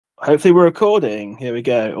Hopefully we're recording. Here we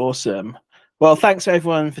go. Awesome. Well, thanks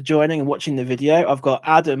everyone for joining and watching the video. I've got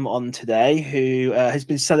Adam on today, who has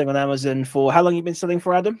been selling on Amazon for how long? You been selling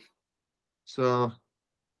for, Adam? So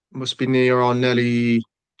must be near on nearly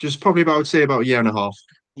just probably about, I would say, about a year and a half.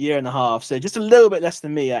 Year and a half, so just a little bit less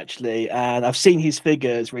than me actually. And I've seen his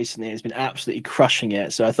figures recently. He's been absolutely crushing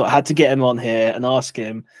it. So I thought I had to get him on here and ask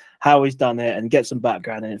him how he's done it and get some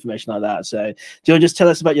background and information like that. So do you want to just tell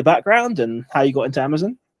us about your background and how you got into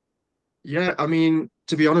Amazon? Yeah, I mean,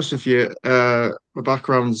 to be honest with you, my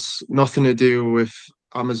background's nothing to do with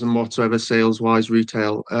Amazon whatsoever, sales wise,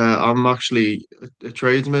 retail. I'm actually a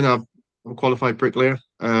tradesman. I'm a qualified bricklayer.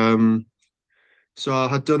 So I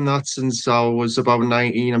had done that since I was about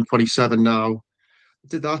 19. I'm 27 now. I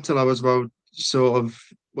did that till I was about sort of,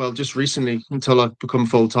 well, just recently until I've become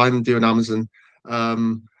full time doing Amazon.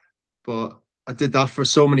 Um, but I did that for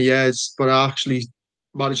so many years, but I actually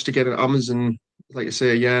managed to get an Amazon, like I say,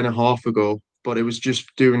 a year and a half ago. But it was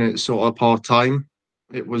just doing it sort of part time.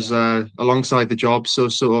 It was Yeah. alongside the job, so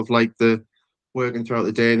sort of like the working throughout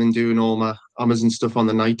the day and then doing all my Amazon stuff on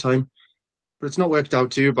the night time. But it's not worked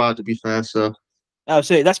out too bad, to be fair. So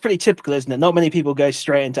Absolutely. That's pretty typical, isn't it? Not many people go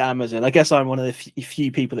straight into Amazon. I guess I'm one of the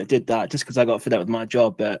few people that did that just because I got fed up with my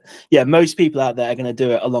job. But yeah, most people out there are going to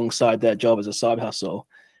do it alongside their job as a side hustle.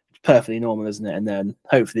 It's perfectly normal, isn't it? And then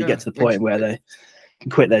hopefully get yeah, to the point where they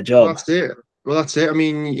can quit their job. that's it. Well, that's it. I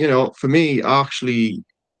mean, for me, actually,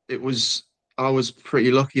 it was I was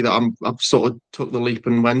pretty lucky that I've sort of took the leap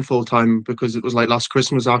and went full time because it was like last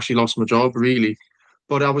Christmas I actually lost my job really,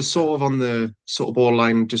 but I was sort of on the sort of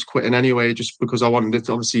borderline just quitting anyway, just because I wanted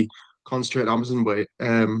to obviously concentrate on Amazon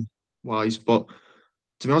wise. But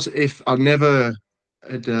to be honest, if I never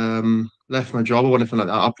had left my job or anything like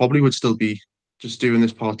that, I probably would still be just doing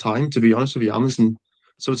this part time. To be honest with you, Amazon.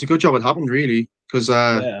 So it's a good job it happened really because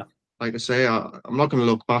Yeah. like I say, I'm not going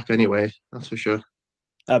to look back anyway. That's for sure.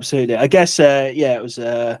 Absolutely. I guess yeah, it was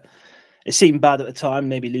it seemed bad at the time,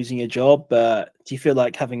 maybe losing your job, but do you feel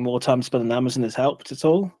like having more time spent on Amazon has helped at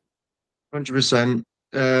all? 100%.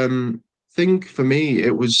 Think for me,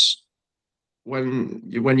 it was when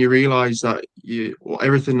you realize that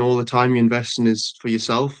everything all the time you invest in is for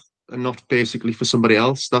yourself and not basically for somebody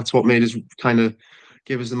else. That's what made us kind of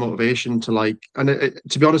give us the motivation to like. And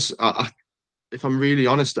to be honest, if I'm really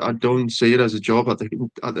honest, I don't see it as a job at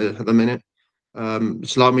the minute.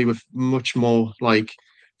 It's allowed me with much more like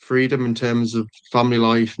freedom in terms of family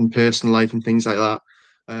life and personal life and things like that.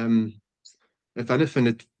 Um, if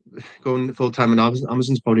anything, going full time in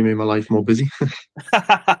Amazon's probably made my life more busy.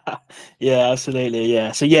 Yeah, absolutely.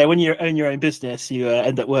 Yeah. So yeah, when you own your own business, you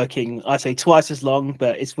end up working, I say twice as long,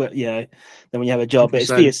 but it's what than when you have a job. But it's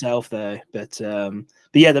for 100%. yourself though. But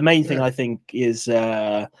yeah, the main thing Yeah, I think is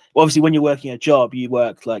well, obviously when you're working a job, you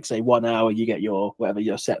work like say 1 hour, you get your whatever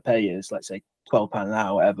your set pay is, like say £12 an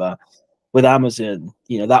hour, whatever. With Amazon,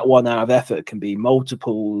 that 1 hour of effort can be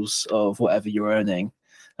multiples of whatever you're earning.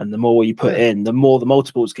 And the more you put yeah, in, the more the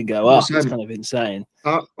multiples can go up. It's 100%. kind of insane.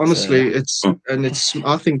 So Honestly,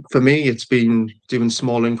 I think for me, it's been doing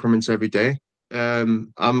small increments every day.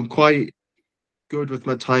 I'm quite good with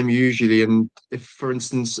my time usually, and if, for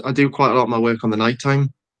instance, I do quite a lot of my work on the night time,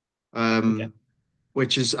 okay. um,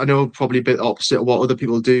 which is I know probably a bit opposite of what other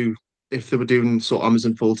people do if they were doing sort of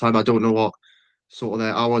Amazon full time. I don't know what sort of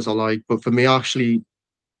their hours are like, but for me, I'm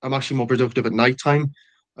actually more productive at night time.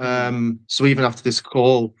 Mm, So even after this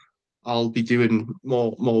call, I'll be doing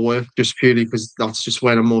more work just purely because that's just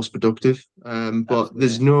when I'm most productive. But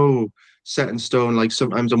there's absolutely. no set in stone. Like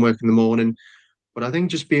sometimes I'm working in the morning, but I think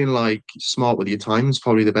just being like smart with your time is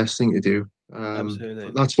probably the best thing to do.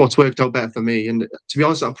 Absolutely. That's what's worked out better for me. And to be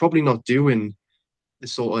honest, I'm probably not doing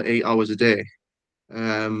this sort of 8 hours a day.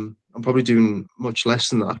 I'm probably doing much less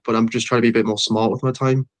than that, but I'm just trying to be a bit more smart with my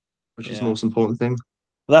time, which is the Yeah. most important thing.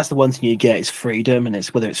 Well, that's the one thing you get is freedom, and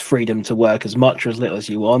it's whether it's freedom to work as much or as little as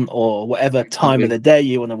you want, or whatever time of Exactly. the day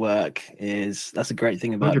you want to work is. That's a great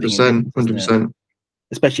thing about being in business, 100%, isn't it? 100%.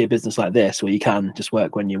 Especially a business like this where you can just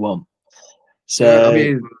work when you want. Yeah, I So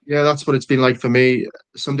mean, yeah, that's what it's been like for me.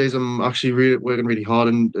 Some days I'm actually really working really hard,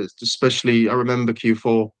 and especially I remember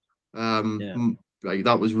Q4, yeah, like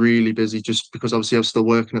that was really busy just because obviously I was still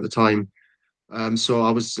working at the time. So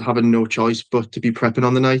I was having no choice but to be prepping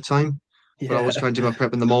on the night time. But I was yeah. trying to do my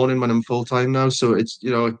prep in the morning when I'm full time now. So it's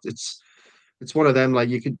one of them like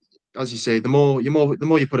you could, as you say, the more you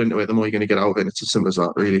put into it, the more you're going to get out of it. It's as simple as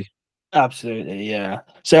that, really. Absolutely, yeah.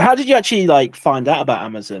 So how did you actually like find out about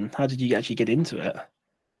Amazon? How did you actually get into it?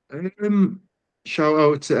 Um, Shout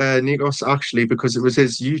out to Nikos actually because it was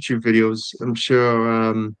his YouTube videos. I'm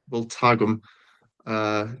sure we'll tag him.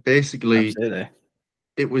 Basically, Absolutely.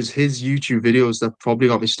 it was his YouTube videos that probably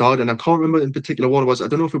got me started. And I can't remember in particular what it was. I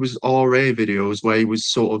don't know if it was RA videos where he was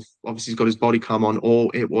sort of obviously he's got his body cam on,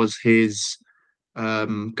 or it was his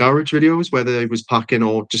garage videos, whether he was packing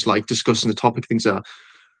or just like discussing the topic, things like that.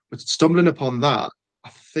 But stumbling upon that, I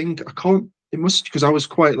think I can't. It must because I was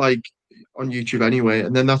quite like on YouTube anyway,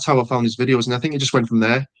 and then that's how I found his videos, and I think it just went from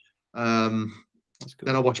there. Um, That's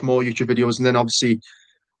then cool. I watched more YouTube videos, and then obviously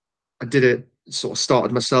I did it sort of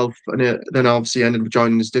started myself, and then I obviously ended up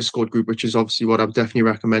joining this Discord group, which is obviously what I would definitely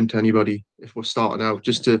recommend to anybody if we're starting out,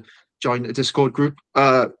 just to join a Discord group,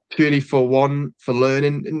 purely for one for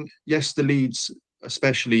learning, and yes, the leads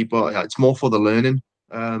especially, but it's more for the learning.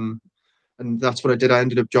 And that's what I did. I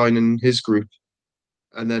ended up joining his group,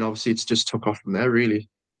 and then obviously it's just took off from there, really.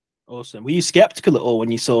 Awesome. Were you skeptical at all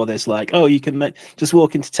when you saw this? Like, oh, you can just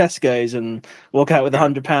walk into Tesco's and walk out with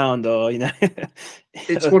 £100, or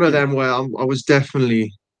It's one of you know. them where I was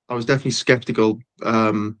definitely skeptical.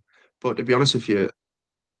 But to be honest with you,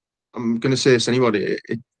 I'm going to say this to anybody,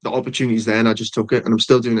 the opportunity's there, and I just took it, and I'm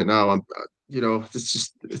still doing it now.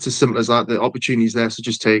 It's as simple as that. The opportunity's there, so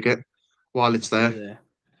just take it while it's there. Yeah.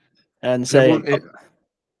 And And say,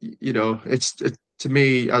 to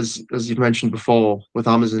me, as you've mentioned before with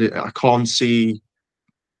Amazon, I can't see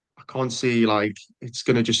like it's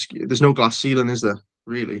going to just. There's no glass ceiling, is there?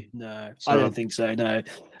 Really? no, I don't So think so. No.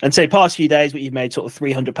 And say past few days, what you've made sort of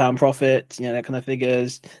 £300 profit, that kind of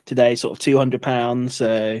figures. Today, sort of £200.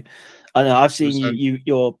 So I know I've seen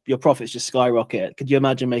your profits just skyrocket. Could you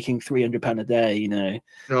imagine making £300 a day? It's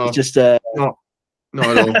no, just not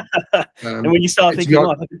at all. And when you start To be thinking,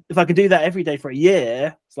 honest, well, if I can do that every day for a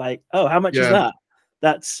year, it's like, oh, how much is yeah, that?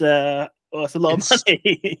 That's it's a lot of it's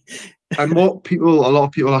money. and a lot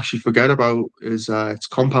of people actually forget about is it's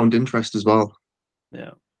compound interest as well.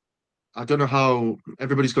 Yeah, I don't know how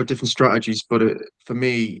everybody's got different strategies, but for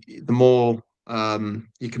me, the more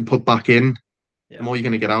you can put back in, the yeah, more you're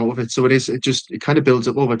going to get out of it. So it kind of builds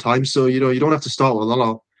up over time. So you don't have to start with a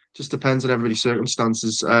lot. Just depends on everybody's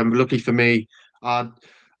circumstances. Luckily for me, I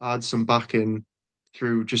had some back in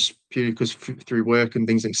through just purely because through work and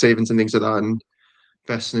things like savings and things like that, and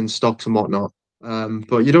investing in stocks and whatnot.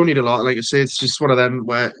 But you don't need a lot. Like I say, it's just one of them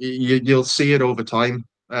where you'll see it over time.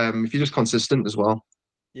 If you're just consistent as well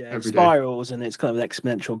yeah. It every day. spirals, and it's kind of an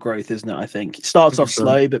exponential growth, isn't it? I think it starts off 100%.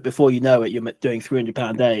 slow, but before you know it, you're doing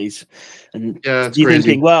 £300 days, and Yeah, it's you're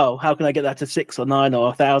thinking, crazy. well, how can I get that to 6 or 9 or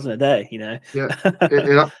 1,000 a day? Yeah,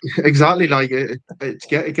 exactly. Like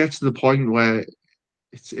it gets to the point where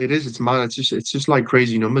it's mad. It's just like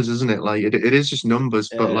crazy numbers, isn't it? Like it is just numbers.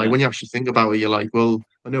 But like Yeah, when you actually think about it, you're like, well,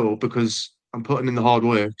 I know because I'm putting in the hard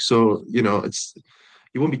work. So it's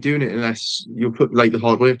you won't be doing it unless you put like the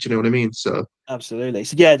hard work. Do you know what I mean? So absolutely.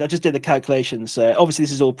 So yeah, I just did the calculations. So obviously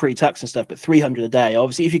this is all pre-tax and stuff, but 300 a day.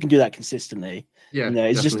 Obviously, if you can do that consistently, yeah,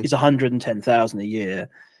 it's definitely. 110,000 a year,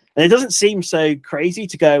 and it doesn't seem so crazy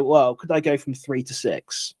to go. Well, could I go from 3 to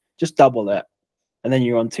 6? Just double it, and then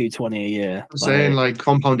you're on 220 a year. I'm saying Like, like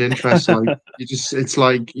compound interest, like it's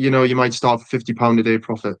like you might start £50 a day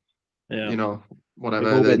profit, yeah, you know, we've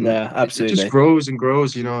whatever. all been Then there. it just Absolutely. grows and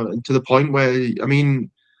grows, and to the point where I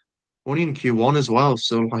mean, only in Q1 as well.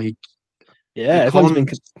 So like Yeah, you can't, everyone's been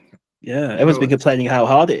it's complaining how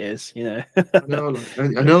hard it is. I know,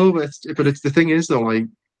 like, I know, but it's the thing is though, like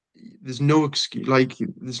there's no excuse, like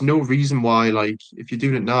there's no reason why, like if you're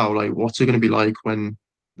doing it now, like what's it going to be like when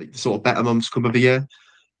like the sort of better months come of the year?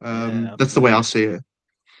 Yeah, That's the way I absolutely. see it.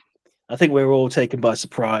 I think we were all taken by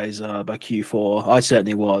surprise by Q4. I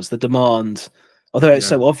certainly was. The demand, although it's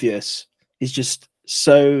Yeah. so obvious, is just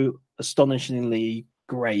so astonishingly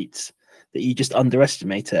great that you just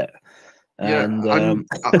underestimate it. Yeah, And and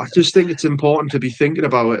I just think it's important to be thinking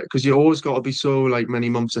about it because you always got to be so like many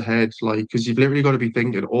months ahead, like because you've literally got to be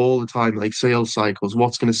thinking all the time, like sales cycles,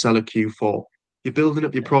 what's going to sell at Q4. You're building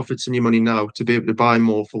up your yeah, profits and your money now to be able to buy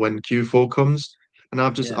more for when Q4 comes. And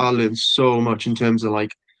yeah, I learned so much in terms of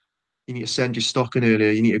like you need to send your stock in earlier,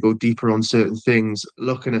 you need to go deeper on certain things,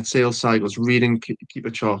 looking at sales cycles, reading keeper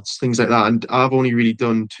charts, things like that. And I've only really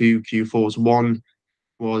done two Q4s. One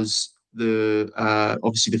was the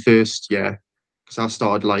obviously the first year because I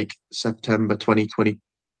started like September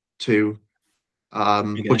 2022,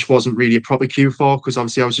 okay, which wasn't really a proper Q4 because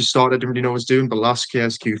obviously I was just started, I didn't really know what I was doing. But last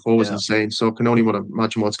year's Q4 was yeah. insane, so I can only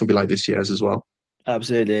imagine what it's gonna be like this year's as well.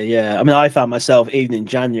 Absolutely, yeah. I mean, I found myself even in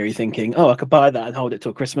January thinking, "Oh, I could buy that and hold it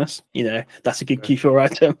till Christmas." That's a good Yeah, Q4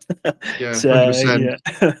 item. yeah, 100%.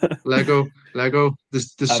 So Lego.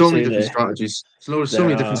 There's so many different absolutely, strategies. So there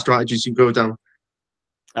many different are. strategies you can go down.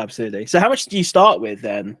 Absolutely. So how much do you start with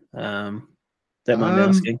then? Don't mind me Um,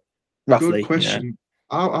 asking. Good Roughly. question.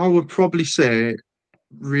 I would probably say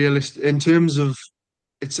realist in terms of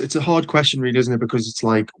it's a hard question, really, isn't it? Because it's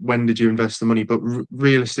like, when did you invest the money? But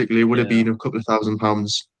realistically, it would have Yeah, been a couple of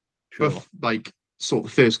 £1,000, but sure. like sort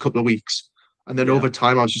of the first couple of weeks, and then Yeah, over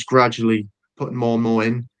time, I was just gradually putting more and more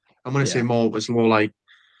in. And when I say yeah, more, it was more like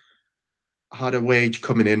I had a wage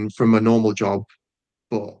coming in from a normal job,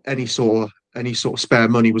 but any sort of spare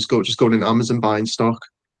money was just going in Amazon buying stock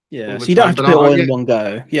yeah. over So you don't time. have to But put it all yeah, in one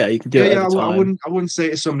go. Yeah, you can do yeah, it yeah. over time. I wouldn't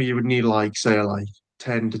say to somebody you would need like say like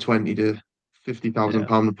 10 to 20 to 50,000 Yeah,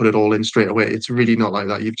 pound to put it all in straight away. It's really not like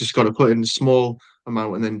that. You've just got to put in a small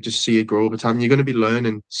amount and then just see it grow over time. You're going to be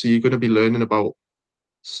learning, so you're going to be learning about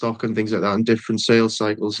stock and things like that, and different sales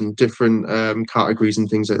cycles and different categories and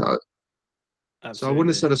things like that. So I wouldn't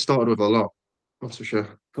have absolutely. said I started with a lot. That's for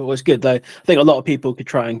sure. Cool. It's good though. I think a lot of people could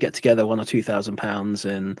try and get together £1 or £2,000,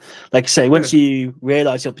 and like I say, Yeah, once you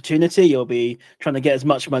realize the opportunity, you'll be trying to get as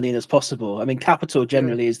much money in as possible. I mean, capital yeah.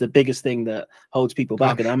 generally is the biggest thing that holds people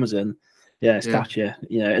back at Cash. Amazon. Yeah, it's Yeah, cash,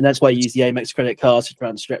 and that's why you it's use the Amex credit cards to try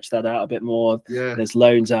and stretch that out a bit more. yeah. There's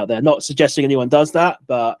loans out there. Not suggesting anyone does that,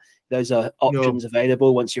 but those are No, options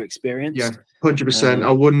available once you're yeah, experienced. 100%. I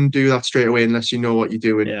Um, wouldn't do that straight away unless you know what you're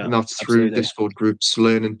doing, yeah, and that's through absolutely. Discord groups,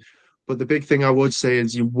 learning. But the big thing I would say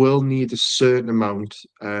is you will need a certain amount,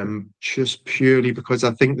 just purely because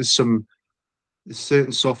I think there's certain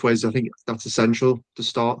softwares I think that's essential to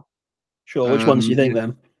start. Sure. Which ones do Um, you think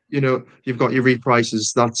you, then? you've got your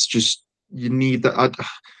reprices. That's just you need that.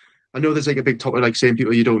 I know there's like a big topic like saying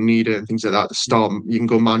people you don't need it and things like that to start. You can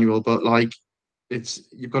go manual, but like it's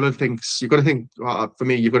you've got to think for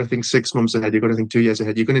me you've got to think 6 months ahead, you've got to think 2 years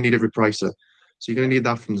ahead. You're going to need a repricer, so you're going to need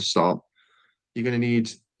that from the start. You're going to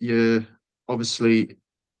need your obviously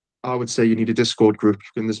I would say you need a Discord group,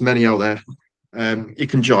 and there's many out there you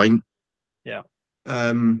can join. Yeah.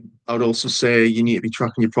 I would also say you need to be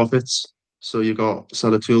tracking your profits, so you've got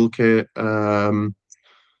seller toolkit,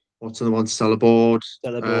 what's the one, seller board.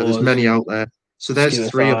 There's Sellerboard, many out there, so there's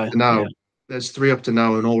three up Skewerify. to now. Yeah, There's three up to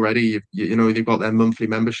now, and already you've got their monthly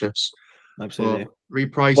memberships. But absolutely.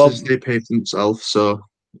 reprices, Well, they pay for themselves, so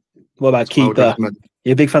what about that's what I would Keeper? recommend.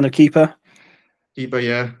 You a big fan of Keeper? Keeper,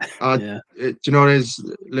 yeah. Yeah, Do you know what it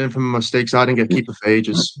is? Learn from my mistakes. I didn't get keeper for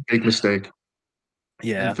ages. Big mistake.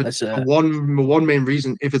 yeah. And for, That's for one main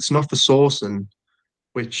reason, if it's not for sourcing,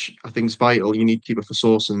 which I think is vital, you need keeper for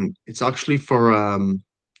sourcing. It's actually for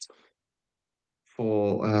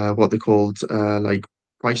what they called like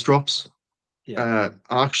price drops. yeah,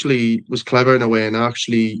 I actually was clever in a way, and I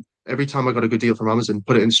actually every time I got a good deal from Amazon,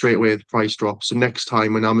 put it in straight away with price drop. So next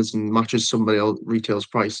time when Amazon matches somebody else retail's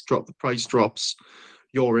price, drop the price drops,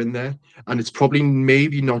 you're in there. And it's probably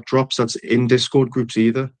maybe not drops that's in Discord groups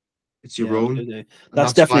either. It's your yeah. own. Absolutely. And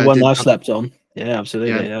That's that's why definitely I one did I've that. slept on. Yeah, Yeah.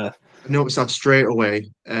 absolutely. Yeah, I noticed that straight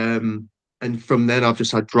away. And from then I've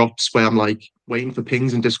just had drops where I'm like waiting for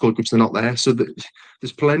pings in Discord groups, they're not there. So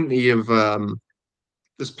there's plenty of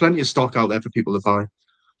stock out there for people to buy.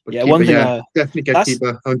 But yeah. keeper, One thing. yeah, definitely get That's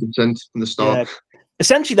keeper 100% from the start. yeah.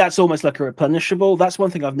 Essentially, that's almost like a replenishable. That's one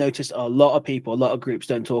thing I've noticed a lot of people, a lot of groups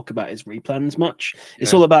don't talk about is replens much.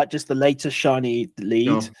 It's Yeah, all about just the latest shiny lead,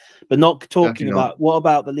 no, but not talking definitely not. about what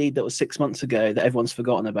about the lead that was 6 months ago that everyone's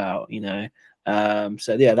forgotten about.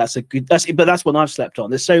 So yeah, that's a good but that's one I've slept on.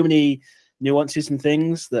 There's so many nuances and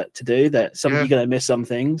things that to do that some Yeah, you're gonna miss some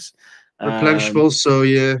things. Um, replenishable. So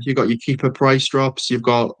yeah, you got your keeper price drops. You've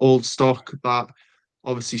got old stock that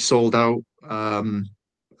obviously sold out, and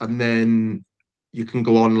then you can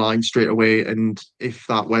go online straight away. And if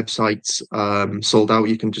that website's sold out,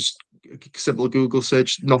 you can just simple Google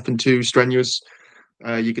search, nothing too strenuous.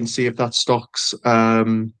 You can see if that stock's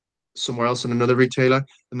somewhere else in another retailer,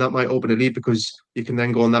 and that might open a lead because you can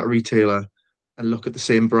then go on that retailer and look at the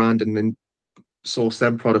same brand and then source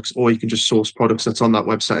them products, or you can just source products that's on that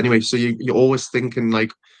website anyway. So you're always thinking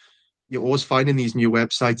like you're always finding these new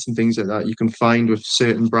websites and things like that you can find with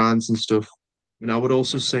certain brands and stuff. And I would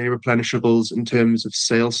also say replenishables in terms of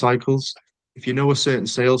sales cycles. If you know a certain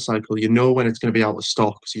sales cycle, you know when it's going to be out of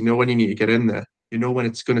stock, so you know when you need to get in there. You know when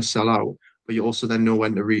it's going to sell out, but you also then know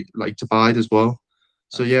when to to buy it as well.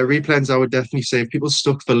 So yeah, absolutely. replens I would definitely say if people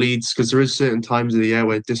stuck for leads because there is certain times of the year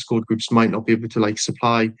where Discord groups might not be able to like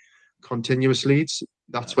supply continuous leads.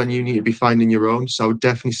 That's when you need Absolutely. to be finding your own. So I would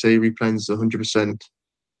definitely say replens is 100%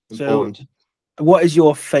 So important. what is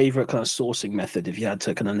your favorite kind of sourcing method if you had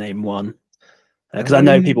to kind of name one? Because I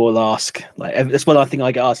know Um, people will ask, like, that's one I think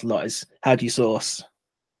I get asked a lot is how do you source?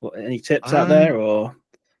 Any tips out um, there or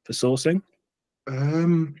for sourcing?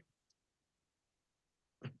 um,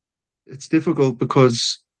 it's difficult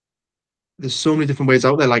because there's so many different ways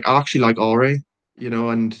out there. Like I actually like RA,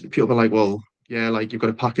 and people are like, well, yeah, like you've got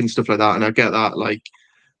to pack and stuff like that, and I get that. Like,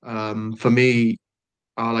 for me.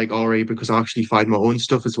 I like RA because I actually find my own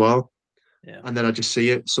stuff as well, Yeah. and then I just see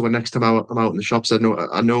it. So when next time I'm out in the shops, I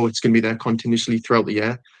know it's going to be there continuously throughout the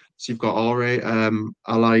year. So you've got RA.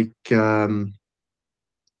 I like so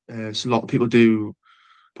a lot of people do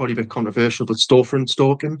probably a bit controversial, but storefront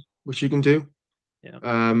stalking, which you can do. Yeah.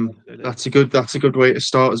 Absolutely. That's a good way to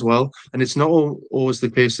start as well. And it's not always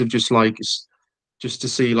the case of just like just to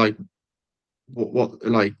see like what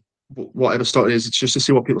like whatever stock it is. It's just to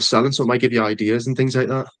see what people are selling, so it might give you ideas and things like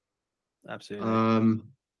that. Absolutely. Um,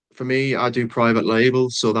 for me, I do private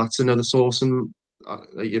labels, so that's another source, and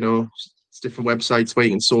it's different websites where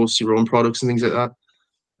you can source your own products and things like that.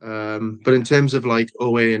 But in terms of like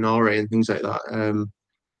OA and RA and things like that,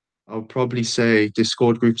 I would probably say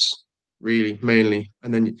Discord groups, really, mainly.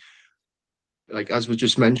 And then, like, as we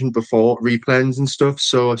just mentioned before, replens and stuff.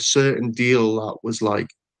 So a certain deal that was like,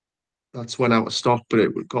 that's went out of stock, but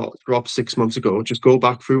it got dropped 6 months ago. Just go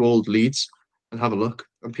back through old leads and have a look.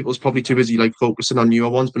 And people's probably too busy, like, focusing on newer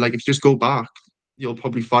ones. But, like, if you just go back, you'll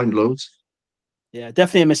probably find loads. Yeah,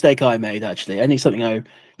 definitely a mistake I made actually. Only something I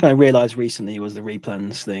kind of realized recently was the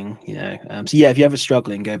replens thing, you know. So yeah, if you're ever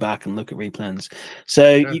struggling, go back and look at replens.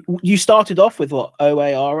 So Yeah. you started off with what,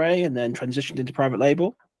 OARA and then transitioned into private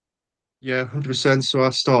label? Yeah, 100%. So I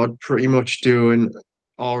started pretty much doing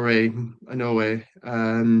RA and OA.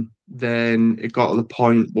 Then it got to the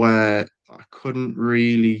point where I couldn't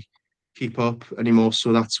really keep up anymore.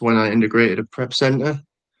 So that's when I integrated a prep center.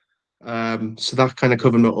 So that kind of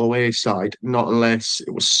covered my OA side, not unless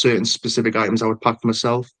it was certain specific items I would pack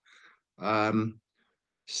myself. Um,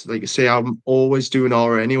 so like I say, I'm always doing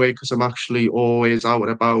RA anyway because I'm actually always out and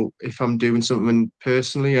about if I'm doing something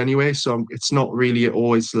personally anyway. So it's not really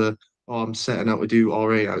always I'm setting out to do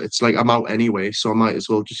RA. It's like I'm out anyway, so I might as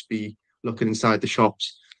well just be looking inside the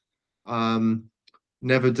shops. Um,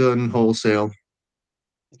 Never done wholesale,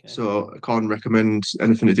 Okay. so I can't recommend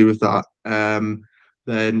anything to do with that.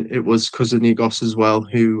 Then it was cousin Nigos as well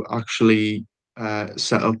who actually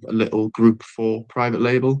set up a little group for private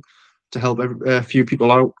label to help a few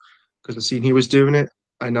people out because I seen he was doing it,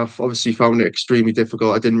 and I've obviously found it extremely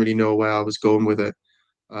difficult. I didn't really know where I was going with it,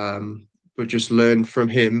 but just learned from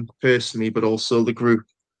him personally, but also the group,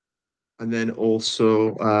 and then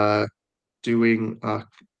also doing a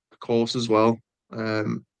course as well.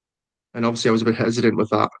 Um, and obviously I was a bit hesitant with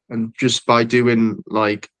that. And just by doing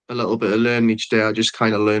like a little bit of learning each day, I just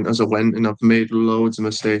kind of learned as I went, and I've made loads of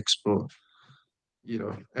mistakes. But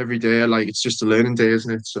every day, like it's just a learning day,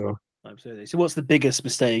 isn't it? So, Absolutely. So what's the biggest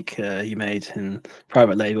mistake you made in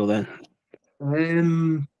private label then?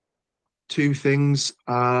 um, two things.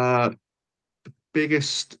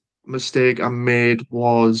 Biggest mistake I made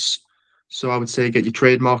was, so I would say get your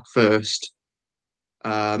trademark first.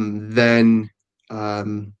 Then,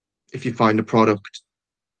 um, if you find a product,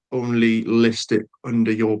 only list it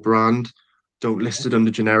under your brand. Don't list it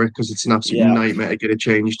under generic because it's an absolute Yeah. nightmare to get it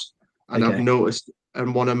changed. And I've Okay. noticed,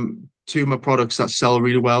 and two of my products that sell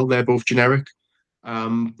really well, they're both generic.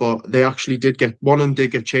 But they actually did get one of them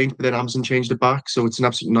did get changed, but then Amazon changed it back, so it's an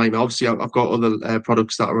absolute nightmare. Obviously, I've got other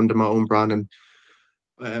products that are under my own brand and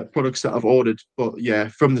products that I've ordered. But yeah,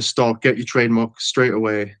 from the start, get your trademark straight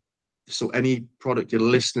away. So any product you're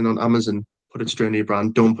listing on Amazon, put it straight in your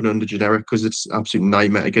brand. Don't put it under generic because it's an absolute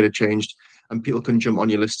nightmare to get it changed. And people can jump on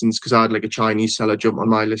your listings because I had like a Chinese seller jump on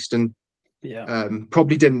my listing. Yeah.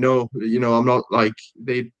 Probably didn't know, I'm not like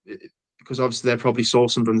because obviously they're probably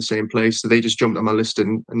sourcing from the same place. So they just jumped on my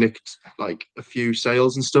listing and nicked like a few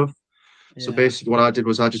sales and stuff. So Yeah. basically what I did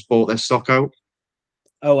was I just bought their stock out.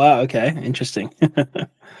 Oh wow, okay. Interesting.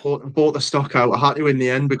 Bought the stock out. I had to in the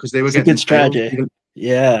end because they were It's a getting the good sales. strategy.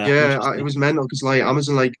 Yeah, Yeah, it interesting. was mental because like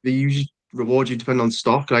Amazon, like they usually reward you depending on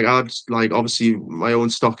stock. Like I had like obviously my own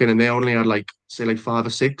stock in, and they only had like say like five or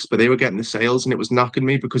six, but they were getting the sales, and it was knocking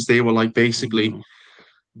me because they were like basically Mm,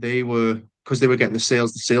 they were because they were getting the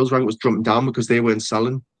sales. The sales rank was jumping down because they weren't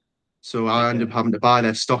selling. So I ended okay. up having to buy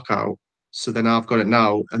their stock out. So then I've got it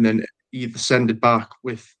now, and then either send it back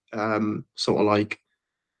with sort of like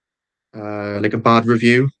a bad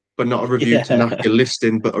review, but not a review to knock Yeah. your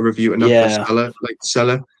listing, but a review to knock the Yeah. seller, like the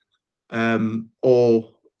seller,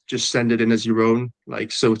 or just send it in as your own.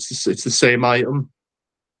 Like so, it's the same item,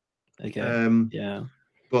 Okay. um, Yeah.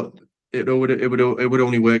 but it would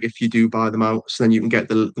only work if you do buy them out, so then you can get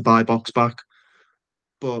the buy box back.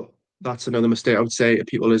 But that's another mistake I would say to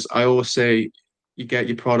people is I always say you get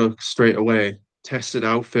your product straight away, test it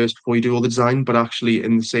out first before you do all the design, but actually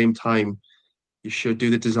in the same time you should do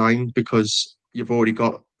the design because you've already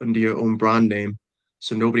got under your own brand name,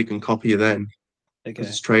 so nobody can copy you then because Okay.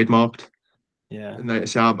 it's trademarked. Yeah. And like I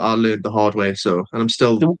say, I learned the hard way, so and I'm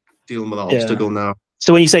still So, dealing with that yeah. obstacle now.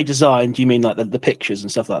 So when you say design, do you mean like the pictures and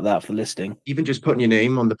stuff like that for listing? Even just putting your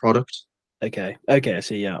name on the product. Okay. Okay. I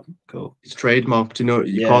see. Yeah. Cool. It's trademarked. You know,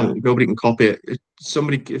 you Yeah. can't. Nobody can copy it. If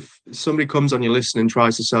somebody comes on your listing and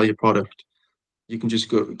tries to sell your product, you can just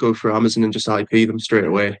go for Amazon and just IP them straight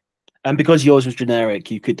away. And because yours was generic,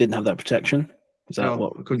 you didn't have that protection. Is that No,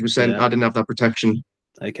 what? 100%. Yeah. I didn't have that protection.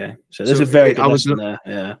 Okay. So there's So a very I good was lesson there.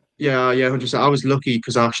 Yeah. Yeah, yeah, 100%. I was lucky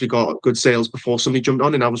because I actually got good sales before somebody jumped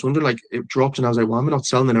on, and I was wondering like it dropped, and I was like, why am I not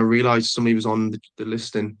selling? And I realized somebody was on the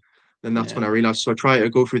listing. Then that's when Yeah. I realized. So I tried to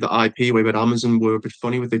go through the IP way, but Amazon were a bit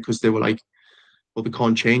funny with it because they were like, well, we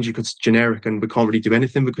can't change it because it's generic, and we can't really do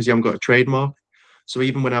anything because you haven't got a trademark. So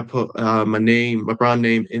even when I put my brand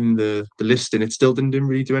name in the listing, it still didn't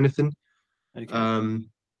really do anything. Okay.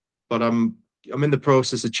 Um, but I'm in the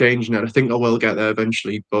process of changing it. I think I will get there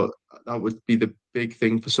eventually, but that would be the big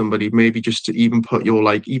thing for somebody. Maybe just to even put your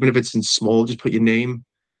like, even if it's in small, just put your name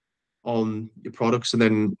on your products, and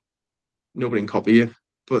then nobody can copy you.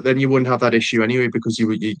 But then you wouldn't have that issue anyway because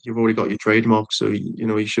you've already got your trademark, so you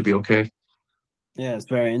know you should be okay. Yeah, it's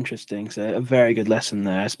very interesting. So a very good lesson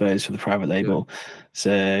there, I suppose, for the private Yeah, label.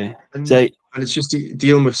 So and so and it's just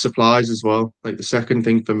dealing with supplies as well. Like the second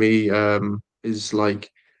thing for me is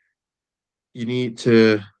like you need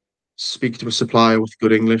to speak to a supplier with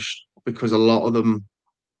good English because a lot of them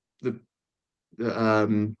the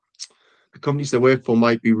the the companies they work for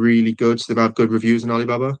might be really good, so they have good reviews on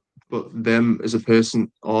Alibaba, but them as a person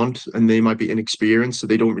aren't, and they might be inexperienced, so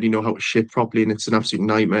they don't really know how to ship properly, and it's an absolute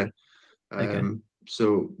nightmare. okay.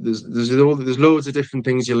 So there's loads of different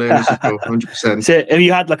things you learn as you go, 100%. So have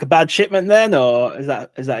you had like a bad shipment then, or is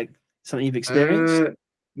that something you've experienced? Uh,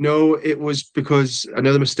 no, it was because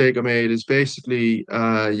another mistake I made is basically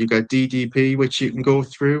you got DDP, which you can go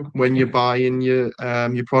through when you're buying your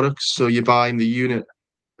products. So you're buying the unit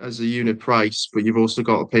as a unit price, but you've also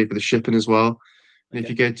got to pay for the shipping as well. And if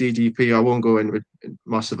you Okay. get DDP, I won't go in with a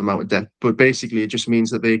massive amount of debt, but basically it just means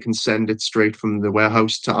that they can send it straight from the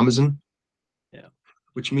warehouse to Amazon, Yeah.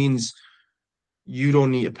 which means you don't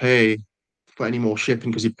need to pay for any more shipping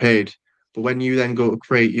because you paid. But when you then go to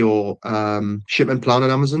create your shipment plan on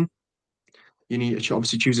Amazon, you need to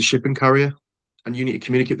obviously choose a shipping carrier, and you need to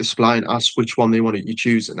communicate with the supplier and ask which one they want you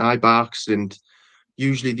choose. And I, by accident,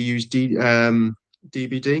 usually they use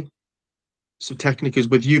DVD. So technically,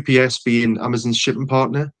 with UPS being Amazon's shipping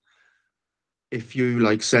partner, if you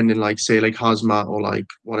like send in like say like hazmat or like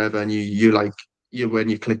whatever, and you like you when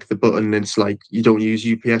you click the button, it's like you don't use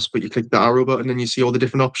UPS, but you click the arrow button and you see all the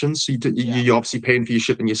different options. So Yeah. you're obviously paying for your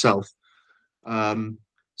shipping yourself. Um,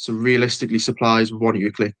 so realistically, supplies would want you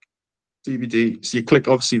to click DVD. So you click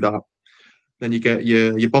obviously that. Then you get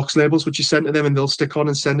your box labels, which you send to them, and they'll stick on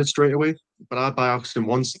and send it straight away. But I by accident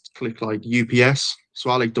once click like UPS,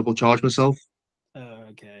 so I like double charge myself. Oh,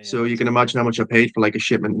 okay. So Yeah. you can imagine how much I paid for like a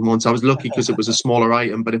shipment once. I was lucky because it was a smaller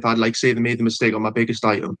item, but if I'd like say they made the mistake on my biggest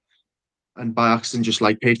item and by accident just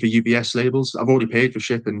like paid for UPS labels, I've already paid for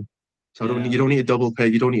shipping. So Yeah. you don't need to double pay,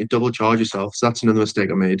 you don't need to double charge yourself. So that's another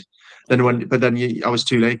mistake I made. Then Okay. when but then I was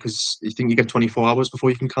too late because you think you get 24 hours before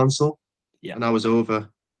you can cancel, Yeah. and I was over.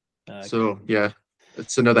 Okay. So yeah,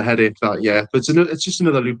 it's another headache that yeah, but it's just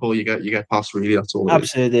another loophole you get past really. That's all it is.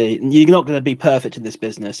 Absolutely. You're not going to be perfect in this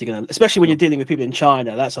business. You're going to, especially when you're No, dealing with people in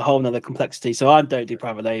China, that's a whole nother complexity. So I don't do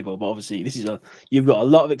private label, but obviously you've got a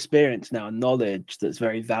lot of experience now and knowledge that's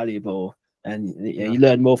very valuable. And yeah. you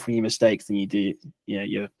learn more from your mistakes than you do,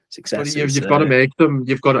 your But successes. you've got to So make them.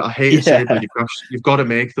 You've got to. I hate to say yeah, it, but you've got to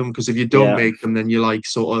make them because if you don't yeah, make them, then you're like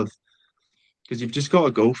sort of because you've just got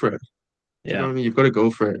to go for it. Do you know yeah, what I mean? You've got to go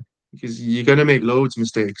for it because you're gonna make loads of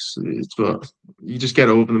mistakes. It's but you just get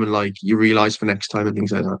over them and like you realize for next time and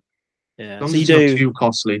things like that. As yeah. long So as you it's not do, too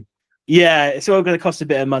costly. yeah, it's all going to cost a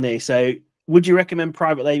bit of money. So would you recommend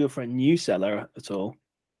private label for a new seller at all?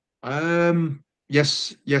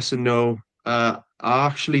 Yes and no. I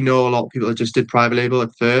actually know a lot of people that just did private label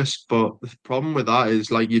at first, but the problem with that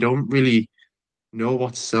is like you don't really know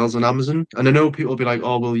what sells on Amazon. And I know people will be like,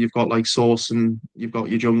 oh, well, you've got like Source and you've got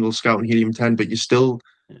your Jungle Scout and Helium 10, but you still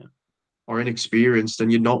Yeah, are inexperienced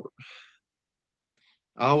and you're not.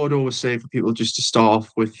 I would always say for people just to start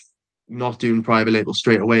off with not doing private label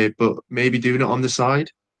straight away, but maybe doing it on the side.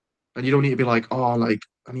 And you don't need to be like, oh, like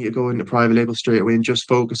I need to go into private label straight away and just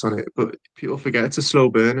focus on it. But people forget it's a slow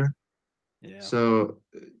burner. yeah. So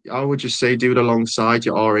I would just say do it alongside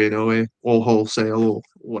your RA and OA or wholesale or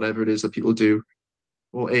whatever it is that people do,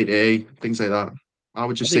 or 8A, things like that. I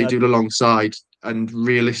would I just think say I do it alongside. And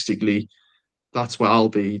realistically, that's where I'll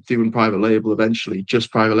be doing private label eventually,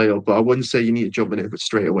 just private label. But I wouldn't say you need to jump in it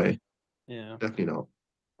straight away. yeah. Definitely not.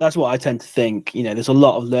 that's what I tend to think. There's a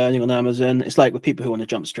lot of learning on Amazon. It's like with people who want to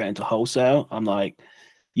jump straight into wholesale. I'm like,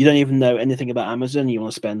 you don't even know anything about Amazon. You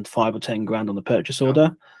want to spend 5 or 10 grand on the purchase Yeah.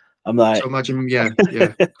 order. I'm So like, imagine, yeah,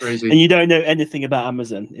 and crazy. you don't know anything about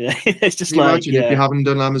Amazon. It's just Can you like, imagine if you yeah, haven't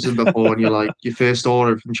done Amazon before and you're like your first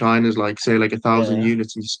order from China is like say like 1,000 yeah.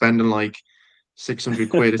 units and you're spending like 600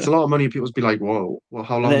 quid. It's a lot of money. People's be like, whoa, well,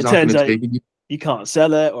 how And long then is it that turns going to out take? you can't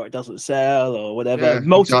sell it, or it doesn't sell, or whatever. Yeah,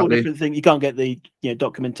 Multiple exactly. different things. You can't get the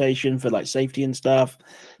documentation for like safety and stuff.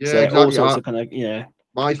 Yeah, So all exactly. sorts of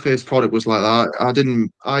My first product was like that.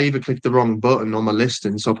 I either clicked the wrong button on my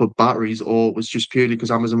listing, so I put batteries, or it was just purely because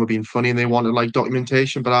Amazon were being funny and they wanted like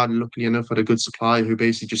documentation. But I, luckily enough, had a good supplier who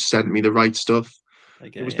basically just sent me the right stuff.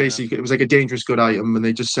 Okay, yeah, It was like a dangerous good item, and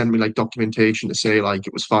they just sent me like documentation to say like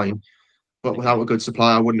it was fine. But okay, without a good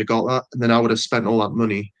supplier, I wouldn't have got that, and then I would have spent all that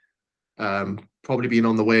money, probably being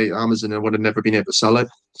on the way to Amazon, and would have never been able to sell it.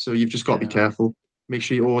 So you've just got to be yeah. careful. Make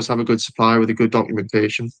sure you always have a good supplier with a good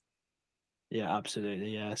documentation. Yeah, absolutely.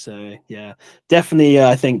 Yeah. So yeah, definitely.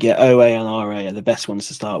 I think OA and RA are the best ones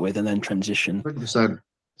to start with, and then transition. 100%.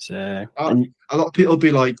 So Uh, and a lot of people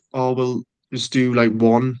be like, "Oh, we'll just do like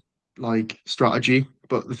one like strategy,"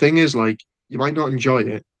 but the thing is, like, you might not enjoy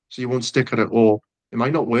it, so you won't stick at it, or it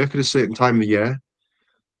might not work at a certain time of the year,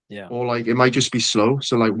 yeah, or like it might just be slow.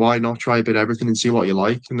 So like, why not try a bit of everything and see what you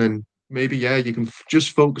like, and then maybe yeah, you can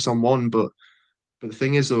just focus on one. But the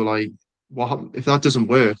thing is though, like, if that doesn't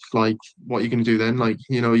work? Like, what are you going to do then? Like,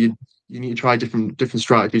 you need to try different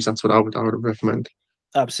strategies. That's what I would recommend.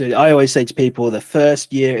 absolutely. I always say to people, the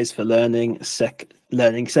first year is for learning.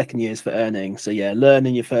 Second year is for earning. So yeah, learn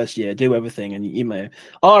in your first year, do everything, and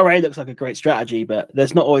RA looks like a great strategy, but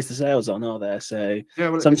there's not always the sales on, are there? So Yeah,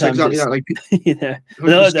 well, it's sometimes exactly it's that. Like,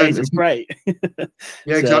 but other 100%. days it's great.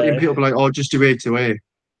 Yeah, exactly. And So people be like, "Oh, just do A to A."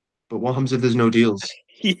 But what happens if there's no deals?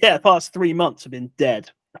 yeah, the past 3 months have been dead,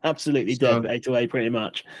 absolutely dead So for A2A pretty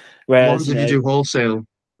much. what Whereas happens if you do wholesale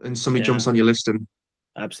and somebody yeah, jumps on your listing?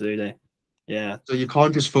 absolutely, yeah, So you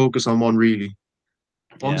can't just focus on one really.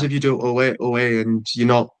 What happens yeah, if you do OA and you're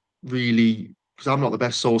not really, because I'm not the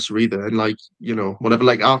best sourcer either, and like, whatever.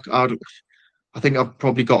 Like I think I've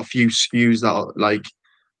probably got a few SKUs that are like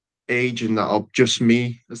aging that are just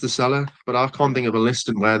me as the seller, but I can't yeah. think of a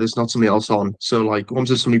listing where there's not somebody else on. So like, what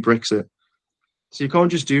happens if somebody bricks it? So you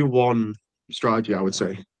can't just do one strategy, I would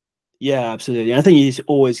say. Yeah, absolutely. I think you need to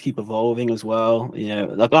always keep evolving as well.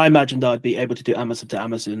 Like I imagined I'd be able to do Amazon to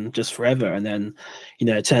Amazon just forever. And then,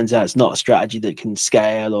 it turns out it's not a strategy that can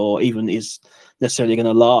scale or even is necessarily going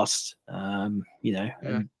to last. Yeah. And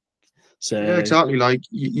Yeah, so, exactly. Like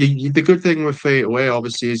the good thing with fade away,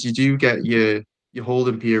 obviously, is you do get your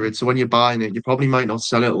holding period. So when you're buying it, you probably might not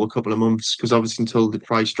sell it for a couple of months because obviously until the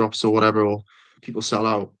price drops or whatever, or people sell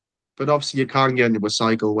out. But obviously, you can get into a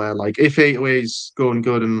cycle where, like, if 808 is going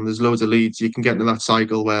good and there's loads of leads, you can get into that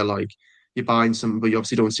cycle where, like, you're buying something, but you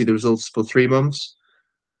obviously don't see the results for 3 months.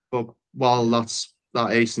 But while that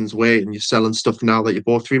ASIN's waiting, you're selling stuff now that you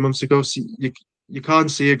bought 3 months ago. So you can't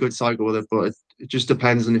see a good cycle with it, but it just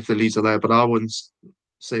depends on if the leads are there. But I wouldn't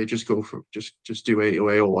say just go for just do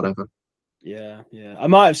 808 or whatever. yeah, yeah. I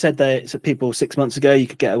might have said that to people 6 months ago you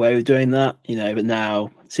could get away with doing that, but now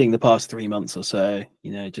seeing the past 3 months or so,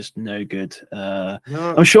 just no good. No,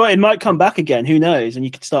 I'm sure it might come back again. Who knows? And you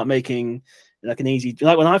could start making like an easy,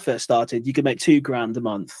 like when I first started, you could make 2 grand a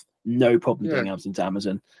month, no problem yeah, doing Amazon to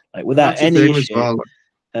Amazon, like and without that's the any thing as issue. well.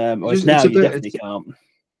 Whereas now It's a you bit. definitely can't.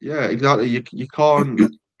 Yeah, exactly. You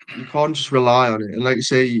can't just rely on it. And like you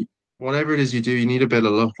say, whatever it is you do, you need a bit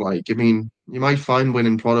of luck. Like, I mean, you might find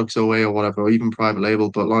winning products away or whatever, or even private label,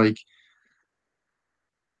 but like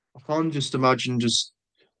I can't just imagine just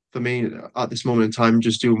for me at this moment in time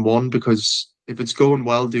just doing one because if it's going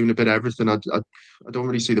well, doing a bit of everything, I don't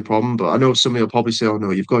really see the problem. But I know somebody will probably say, "Oh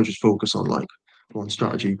no, you've got to just focus on like one Yeah,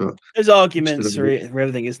 strategy." But there's each to arguments their own. for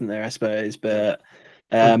everything, isn't there? I suppose,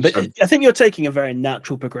 Yeah, but 100%. I think you're taking a very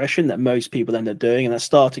natural progression that most people end up doing, and that's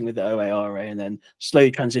starting with the OARA and then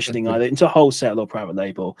slowly transitioning Definitely. either into wholesale or private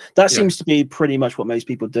label. That Yeah, seems to be pretty much what most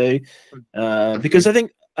people do, because definitely.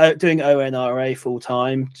 I think doing ONRA full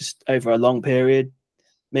time, just over a long period,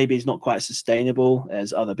 maybe is not quite as sustainable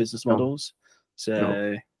as other business No, models. no,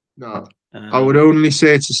 So, no. I would um, only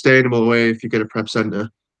say it's sustainable way if you get a prep center.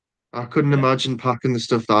 I couldn't yeah. imagine packing the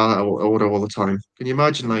stuff that I order all the time. Can you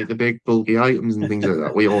imagine like the big bulky items and things like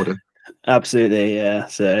that we order? Absolutely, yeah.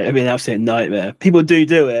 So I mean, absolute nightmare. People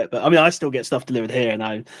do it, but I mean, I still get stuff delivered here, and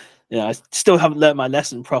I still haven't learned my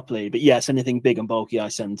lesson properly. But yes, anything big and bulky, I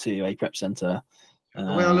send to a prep center. The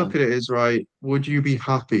way I look Um, at it is right. Would you be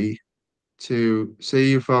happy to say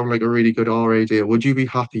you found like a really good RA deal? Would you be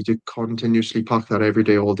happy to continuously pack that every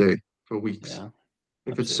day, all day for weeks? yeah,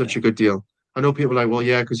 if it's such Absolutely. a good deal. I know people are like, well,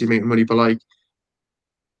 yeah, because you're making money, but like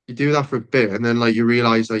you do that for a bit, and then like you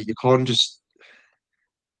realize like you can't just.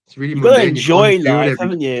 It's really You got to mundane. You can't enjoy just do it life, every.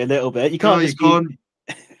 haven't you? A little bit. You No, can't you just be can't.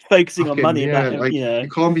 focusing on Fucking money yeah, about, like you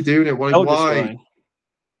can't be doing it. Why? soul Why? destroying.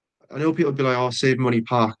 I know people be like, "Oh, save money,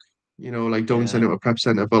 pack." Like don't send Yeah. it to a prep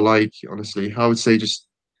center. But like honestly, I would say just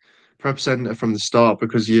prep center from the start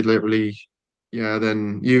because you literally, yeah,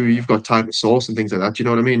 then you've got time to source and things like that. Do you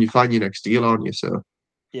know what I mean? You find your next deal, aren't you? So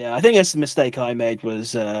Yeah, I think that's the mistake I made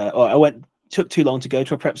was or I went took too long to go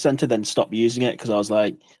to a prep center, then stopped using it because I was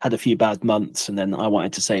like had a few bad months, and then I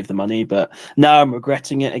wanted to save the money. But now I'm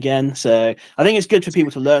regretting it again. So I think it's good for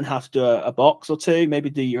people to learn how to do a box or two, maybe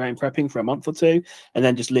do your own prepping for a month or two, and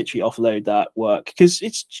then just literally offload that work because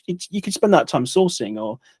it's you can spend that time sourcing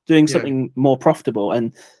or doing yeah, something more profitable.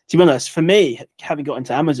 And to be honest, for me, having got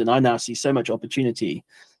into Amazon, I now see so much opportunity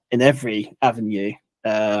in every avenue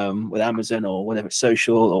with Amazon or whatever,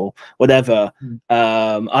 social or whatever. mm.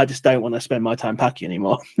 I just don't want to spend my time packing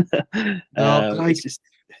anymore. No, like It's just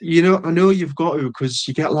I know you've got to because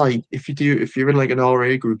you get like if you're in like an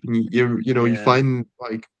RA group and you yeah, find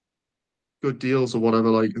like good deals or whatever,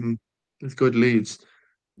 like and with good leads,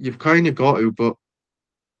 you've kind of got to, but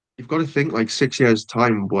you've got to think like 6 years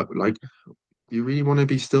time. What like do you really want to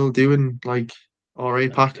be still doing like RA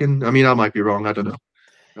packing? I mean, I might be wrong. I don't know.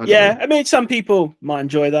 I don't know. yeah. I mean, some people might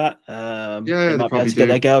enjoy that. They Yeah, they might be able probably to get do.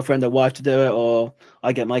 their girlfriend or wife to do it, or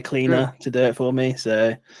I get my Yeah, cleaner to do it for me.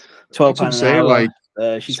 So twelve that's what I'm pound an saying. hour. Like,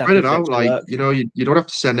 She's spread happy it for out. extra Like, work. you don't have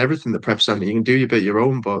to send everything to the prep center. You can do your bit your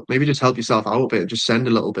own, but maybe just help yourself out a bit. Just send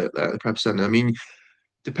a little bit there at the prep center. I mean,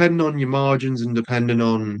 depending on your margins and depending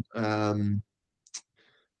on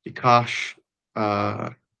your cash,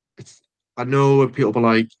 it's. I know people are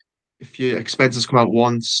like, if your expenses come out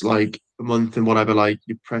once, like a month and whatever, like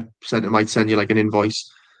your prep center might send you like an invoice.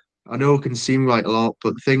 I know it can seem like a lot,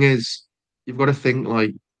 but the thing is, you've got to think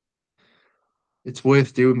like it's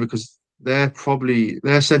worth doing because they're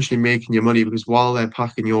essentially making your money because while they're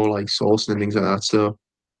packing your like sourcing and things like that. So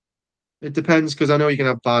it depends because I know you can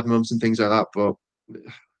have bad months and things like that, but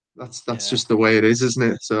that's Yeah. just the way it is, isn't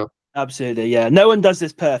it? So Absolutely, yeah. No one does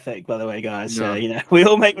this perfect, by the way, guys. So no, we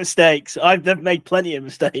all make mistakes. I've made plenty of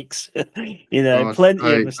mistakes. God,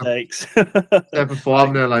 Plenty of mistakes. I've said before, I,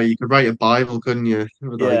 I'm there like you could write a Bible, couldn't you?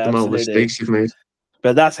 With like yeah, the amount of absolutely. mistakes you've made.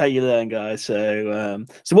 But that's how you learn, guys. So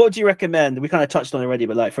what would you recommend? We kind of touched on it already,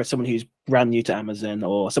 but like for someone who's brand new to Amazon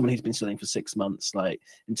or someone who's been selling for 6 months, like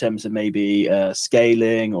in terms of maybe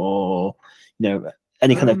scaling or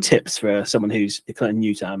any kind of Um, tips for someone who's kind of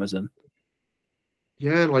new to Amazon.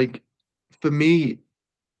 yeah, like for me,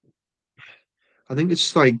 I think it's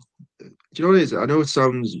just like, do you know what it is? I know it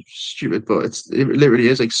sounds stupid, but it literally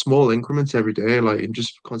is like small increments every day, like and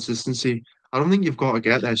just consistency. I don't think you've got to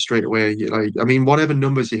get there straight away. I mean, whatever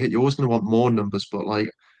numbers you hit, you're always going to want more numbers, but like,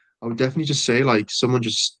 I would definitely just say like someone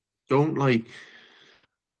just don't like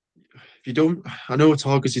if you don't. I know it's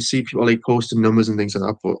hard because you see people like posting numbers and things like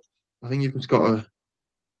that, but I think you've just got to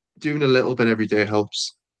doing a little bit every day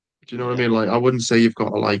helps. Do you know what I Yeah, mean? Like, I wouldn't say you've got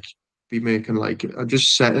to like be making like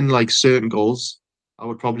just setting like certain goals. I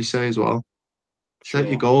would probably say as well set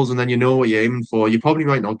your sure. goals and then you know what you're aiming for. You probably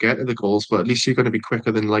might not get to the goals, but at least you're going to be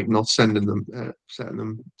quicker than like not sending them, setting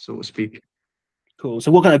them, so to speak. Cool.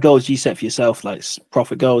 So, what kind of goals do you set for yourself? Like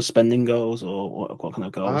profit goals, spending goals, or what kind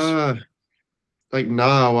of goals? Ah, like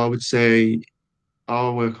now I would say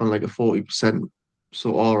I'll work on like a 40%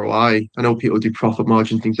 sort of ROI. I know people do profit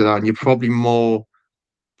margin things like that, and you're probably more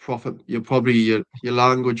profit. You're probably your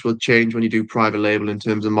language will change when you do private label in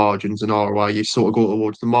terms of margins and ROI. You sort of go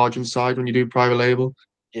towards the margin side when you do private label.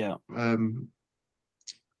 Yeah, Um,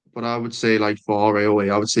 But I would say like for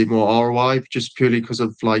RAOA, I would say more ROI just purely because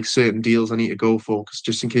of like certain deals I need to go for, because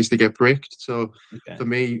just in case they get bricked. So okay, for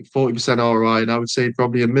me, 40% ROI, and I would say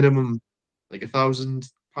probably a minimum like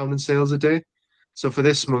 £1,000 in sales a day. So for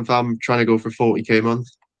this month, I'm trying to go for 40K a month.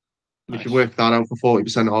 And if you nice. work that out for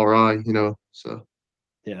 40% ROI, so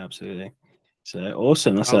Yeah, absolutely. So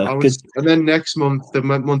awesome. That's I a would, good, and then next month, the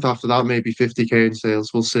month after that, maybe 50K in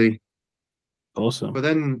sales. We'll see. awesome. But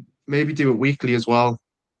then maybe do it weekly as well.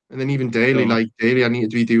 And then even daily, Cool. like daily, I need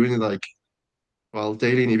to be doing like well,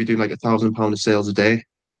 daily, you need to be doing like £1,000 of sales a day,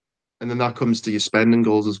 and then that comes to your spending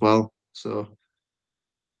goals as well. So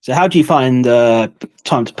So, how do you find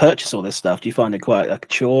time to purchase all this stuff? Do you find it quite like a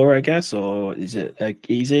chore, I guess, or is it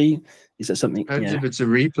easy? Is it something? depends Yeah, if it's a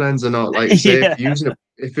replens or not. Like, say if yeah, you're using a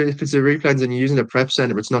if it's a replens and you're using a prep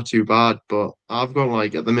center, it's not too bad. But I've got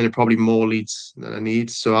like at the minute probably more leads than I need.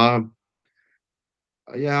 So I'll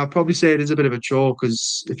probably say it is a bit of a chore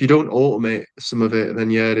because if you don't automate some of it, then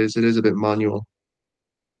yeah, it is a bit manual.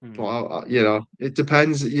 But Hmm. you know, it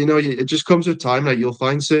depends. You know, it just comes with time. Like you'll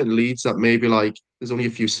find certain leads that maybe like there's only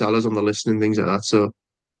a few sellers on the list and things like that. So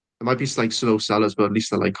it might be like slow sellers, but at least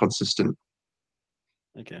they're like consistent.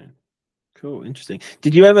 Okay. Cool. Interesting.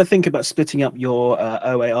 Did you ever think about splitting up your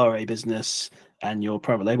OARA business and your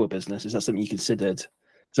private label business? Is that something you considered?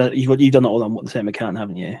 So you've done it all on the same account,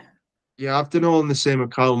 haven't you? Yeah, I've done all on the same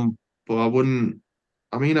account, but I wouldn't.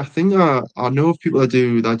 I mean, I think I know of people that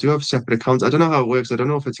do have separate accounts. I don't know how it works. I don't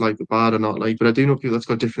know if it's like bad or not. Like, but I do know people that's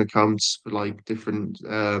got different accounts for like different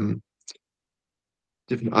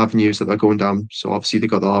avenues that they're going down. So obviously they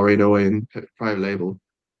got the RNO and private label.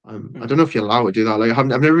 I don't Hmm. know if you're allowed to do that. Like, I've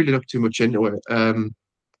never really looked too much into it. So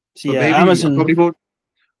But yeah, maybe I Amazon.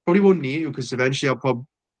 probably won't need to because eventually I'll probably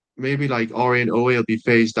maybe like RA and OA will be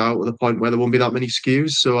phased out at the point where there won't be that many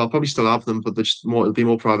SKUs. So I'll probably still have them, but there's just more. It'll be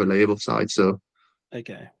more private label side. So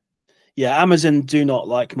Okay. Yeah, Amazon do not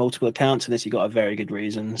like multiple accounts unless you've got a very good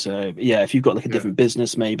reason. So yeah, if you've got like a yeah. different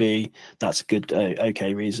business, maybe that's a good,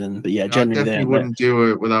 okay reason. But yeah, Yeah, I generally definitely they're wouldn't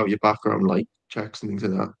do it without your background like checks and things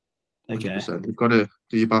like that. okay. 100%. You've got to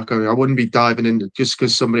do your background. I wouldn't be diving into just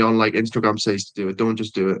because somebody on like Instagram says to do it. Don't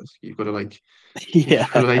just do it. You've got to like, Yeah.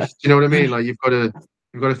 you've got to like, do you know what I mean? Like you've got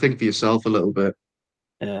to think for yourself a little bit.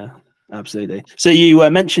 Yeah, absolutely. So you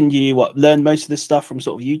mentioned you learned most of this stuff from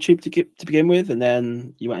sort of YouTube to begin with, and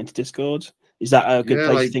then you went into Discord. Is that a good Yeah,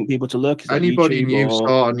 place like you think people to look? Is that anybody YouTube new or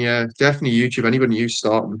starting, yeah, definitely YouTube. Anybody new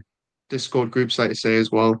starting, Discord groups, like I say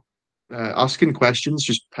as well. Asking questions,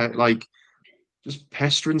 like just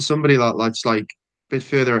pestering somebody that's like a bit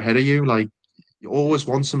further ahead of you. Like you always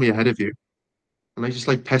want somebody ahead of you. And I just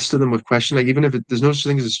like pester them with questions. Like even if there's no such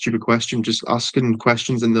thing as a stupid question, just asking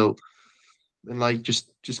questions and they'll and like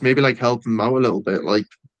just maybe like help them out a little bit, like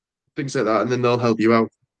things like that, and then they'll help you out.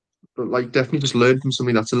 But like definitely just learn from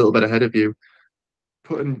somebody that's a little bit ahead of you.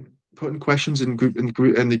 Putting putting questions in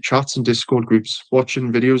the chats and Discord groups,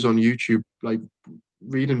 watching videos on YouTube, like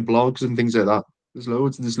reading blogs and things like that. There's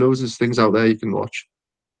loads of things out there you can watch.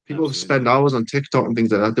 People absolutely? spend hours on TikTok and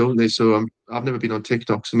things like that, don't they? So I've never been on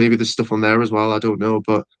TikTok, so maybe there's stuff on there as well. I don't know,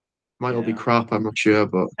 but might all be Yeah. crap. I'm not sure,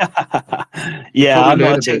 but you'll Yeah, probably I'm not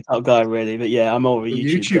learn a a bit. TikTok guy really, but yeah, I'm more of a But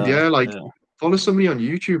YouTube YouTube, guy. yeah, like Yeah, follow somebody on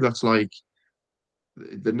YouTube that's like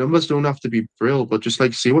the numbers don't have to be brilliant, but just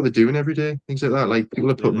like see what they're doing every day, things like that. Like people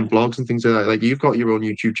are putting absolutely. blogs and things like that. Like you've got your own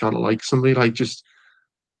YouTube channel, like somebody like just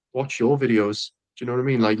watch your videos. Do you know what I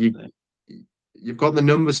mean? Like Absolutely. you've got the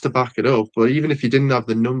numbers to back it up, but even if you didn't have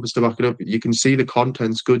the numbers to back it up, you can see the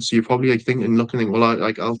content's good. So you're probably like thinking, looking, well,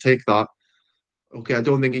 I'll take that. Okay, I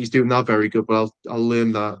don't think he's doing that very good, but I'll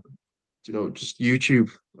learn that. You know, just YouTube.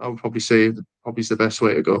 I would probably say probably is the best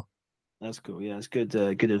way to go. That's cool. Yeah, it's good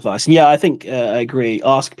advice. And yeah, I think I agree.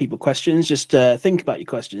 Ask people questions. Just think about your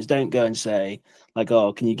questions. Don't go and say like,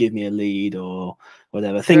 "Oh, can you give me a lead?" or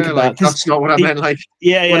whatever. Think Yeah, about like because that's not what I meant. Like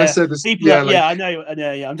yeah, when I yeah. said this, People yeah, are, like yeah, I know.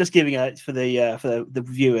 Yeah, I'm just giving it for the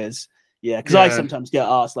viewers. Yeah, because I yeah, sometimes get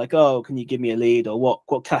asked like, "Oh, can you give me a lead?" or "What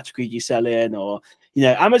category do you sell in?" or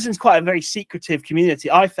Amazon's quite a very secretive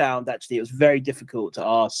community. I found actually it was very difficult to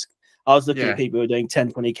ask. I was looking at yeah, people who are doing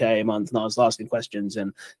 10, 20K a month, and I was asking questions,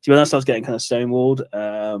 and to be honest, I was getting kind of stonewalled.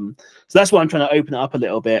 So that's why I'm trying to open it up a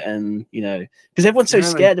little bit, and because everyone's so yeah,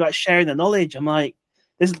 like scared about sharing the knowledge. I'm like,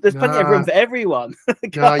 there's plenty of room nah, for everyone. nah.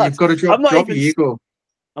 God, You've got to I'm not drop even your ego,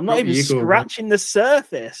 I'm not drop even your ego. Like scratching the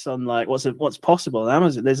surface on like what's possible on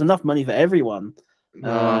Amazon. There's enough money for everyone.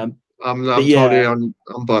 nah, Um, but I'm totally yeah,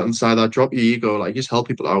 on button side. That drop your ego. Like just help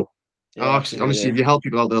people out. yeah, Honestly, absolutely. if you help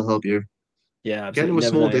people out, they'll help you. Yeah, Get absolutely. into You a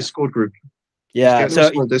never small know. Discord group. Just get Yeah, into a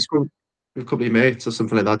so small Discord with a couple of mates or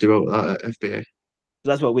something like that. Do it at FBA.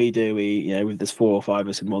 that's what we do. We with there's 4 or 5 of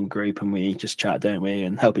us in one group, and we just chat, don't we,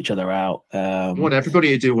 and help each other out. I want everybody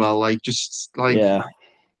to do well. Like just Yeah,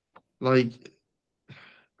 like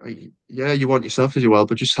yeah, you want yourself to do well,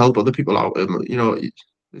 but just help other people out. And you know,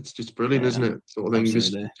 it's just brilliant, isn't yeah, it? Sort of thing.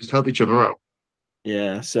 Just absolutely. just help each other out.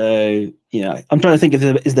 Yeah, so I'm trying to think if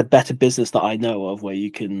there is the better business that I know of where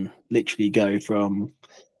you can literally go from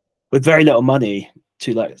with very little money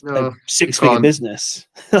to like a No, you 6-figure can't. business.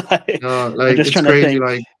 Like, No, I'm like just it's trying to crazy. think.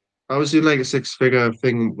 Like I was doing like a six-figure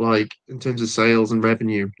thing, like in terms of sales and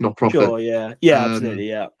revenue, not profit. Sure, yeah, yeah, Um, absolutely,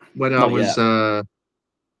 yeah. when I Not was yet. uh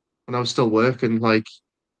when I was still working, like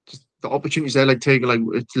just the opportunities there, like taking like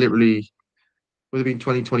it's literally would have been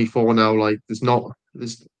 2024 now. Like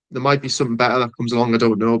there might be something better that comes along. I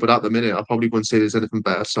don't know, but at the minute, I probably wouldn't say there's anything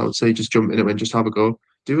better. So I would say just jump in it and just have a go.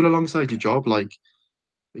 Do it alongside your job. Like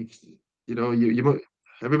you might.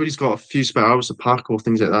 Everybody's got a few spare hours to pack or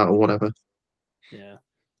things like that or whatever. Yeah.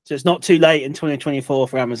 So it's not too late in 2024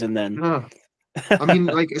 for Amazon then. Yeah, I mean,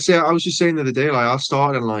 like I say, I was just saying the other day, like I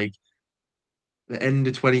started in like the end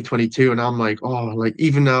of 2022, and I'm like, oh, like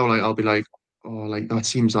even now, like I'll be like, oh, like that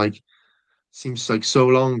seems like so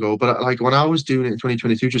long ago. But like when I was doing it in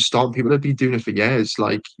 2022, just starting, people have been doing it for years.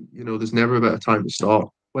 Like, there's never a better time to start.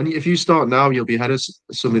 If you start now, you'll be ahead of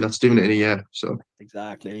somebody that's doing it in a year. So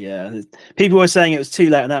exactly, yeah. People were saying it was too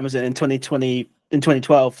late on Amazon in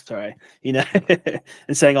 2012, sorry, and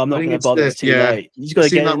saying, I'm I not think going to it's bother, the it's too yeah. late. You just got to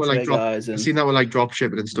get into it, I've guys. seen that with like drop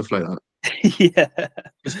shipping and stuff like that. Yeah.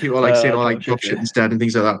 Because people are like saying, "Oh, like Drop drop shipping. shipping's dead" and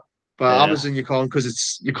things like that. But Yeah. Amazon, you can't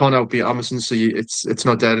because you can't outbeat Amazon, so it's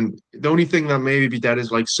not dead. And the only thing that maybe be dead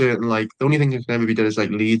is like certain like the only thing that can never be dead is like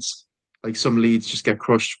leads. Like some leads just get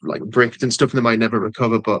crushed, like bricked and stuff, and they might never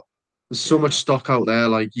recover. But there's so much Yeah. stock out there,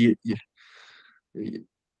 like like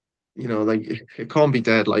it can't be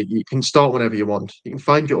dead. Like you can start whenever you want. You can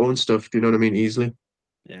find your own stuff. Do you know what I mean? Easily.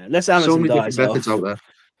 Yeah. Unless So Amazon many different dies methods out off, there.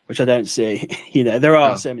 which I don't see. There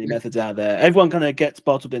are No. so many methods out there. Everyone kind of gets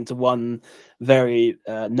bottled into one very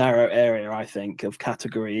narrow area, I think, of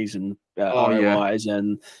categories and Oh yeah, ROIs,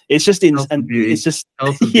 and it's just health and it's beauty, just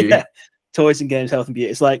health and beauty. yeah, toys and games, health and beauty.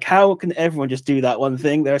 It's like, how can everyone just do that one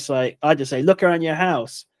thing? There's like, I just say, look around your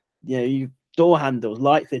house. You door handles,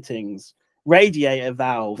 light fittings, radiator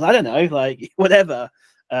valves. I don't know, like whatever.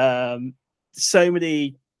 So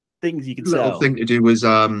many things you can Little sell. thing to do was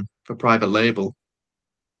for private label.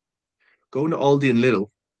 Going to Aldi and Lidl.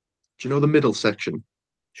 Do you know the middle section?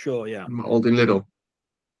 Sure, yeah. Aldi and Lidl.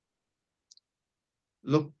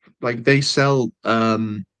 Look, like they sell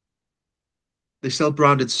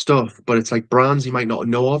branded stuff, but it's like brands you might not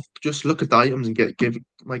know of. Just look at the items and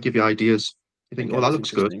might give you ideas. You think, Okay, oh, that that's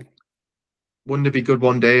looks good. interesting. Wouldn't it be good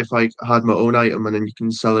one day if I had my own item and then you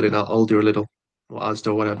can sell it in Aldi or Lidl or Asda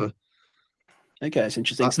or whatever? Okay, it's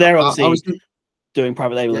interesting. I, So they're I was obviously doing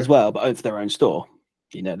private label yeah, as well, but over their own store.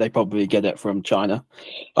 They probably get it from China,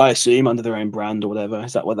 I assume, under their own brand or whatever.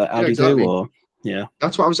 Is that what that yeah, Aldi do? exactly. Or yeah,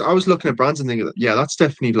 That's what I was looking at brands and thinking, yeah, that's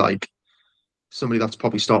definitely like somebody that's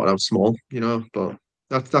probably started out small, but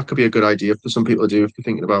that could be a good idea for some people to do if you're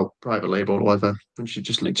thinking about private label or whatever. And should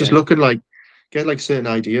just okay, look and like get like certain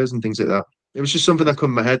ideas and things like that. It was just something that that's came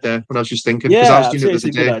in my head there when I was just thinking because I was yeah, doing it absolutely, the it's other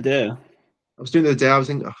a good day. idea. I was doing it the other day. I was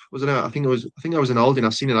thinking, was it? I think I was in Aldi and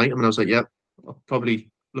I've seen an item and I was like, yep, I'll probably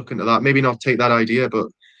look into that. Maybe not take that idea, but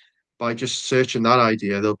by just searching that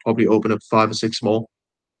idea, they'll probably open up 5 or 6 more.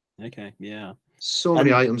 Okay, yeah, So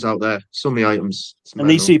many and items out there. So many items. It's and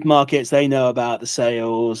these mental. supermarkets, they know about the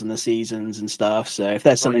sales and the seasons and stuff. So if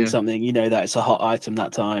there's Oh yeah, something, that it's a hot item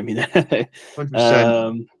that time.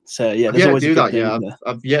 100%. So yeah, I've there's yet to always a do good that. thing Yeah, to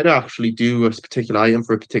I've yet to actually do a particular item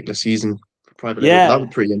for a particular season for private label,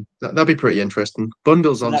 but yeah. that'd be pretty interesting.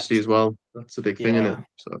 Bundles, So obviously, that's as well. That's a big thing in it. yeah,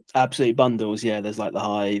 So absolutely bundles. Yeah, there's like the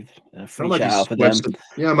Hive, that free might be shout out for worth them.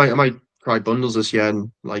 some. Yeah, I might try bundles this year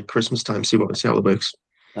and like Christmas time, see how it works.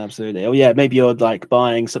 Absolutely. Oh yeah, maybe you're like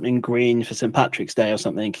buying something green for St. Patrick's Day or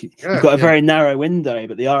something. You've Yeah, got a yeah, very narrow window,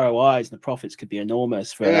 but the ROIs and the profits could be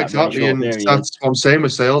enormous for yeah, that very exactly. short And period. that's what I'm saying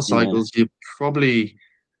with sales You know, cycles. You probably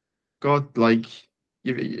got like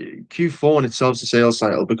Q4 in itself is a sales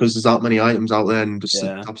cycle because there's that many items out there and just it's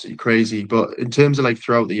yeah, absolutely crazy. But in terms of like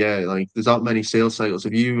throughout the year, like there's that many sales cycles.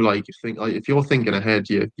 If you like think like if you're thinking ahead,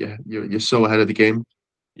 you're so ahead of the game.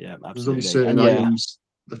 yeah, There's only absolutely. certain And yeah, items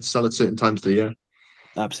that sell at certain times of the year.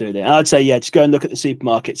 absolutely. And I'd say, yeah, just go and look at the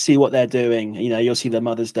supermarket, see what they're doing. You'll see the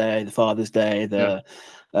Mother's Day, the Father's Day, Yeah,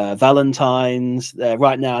 the Valentine's.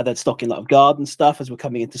 Right now, they're stocking a lot of garden stuff as we're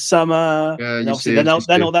coming into summer. yeah, And you obviously, see it, you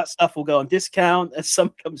then see all it. that stuff will go on discount as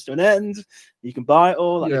summer comes to an end. You can buy it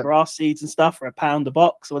all, like the Yeah. grass seeds and stuff, for £1 a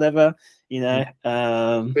box or whatever.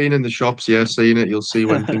 Mm. Being in the shops, yeah, seeing it, you'll see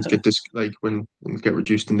when things get like when things get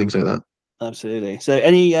reduced and things like that. Absolutely. So,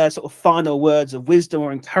 any sort of final words of wisdom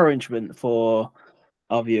or encouragement for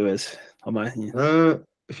our viewers? Yeah. Uh,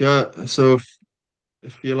 if you so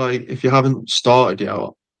if you haven't started yet,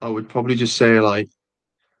 I would probably just say like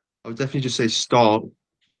I would definitely just say start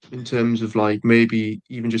in terms of like maybe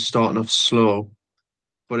even just starting off slow.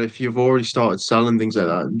 But if you've already started selling things like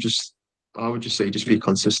that, and just I would just say just be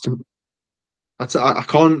consistent. I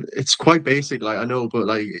can't. It's quite basic, like I know, but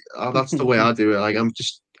like that's the way I do it. Like I'm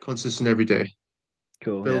just consistent every day.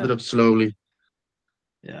 Cool. Build Yeah. it up slowly.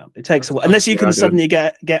 Yeah, it takes a while. That's Unless the you way I can do it. suddenly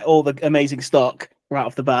get all the amazing stock right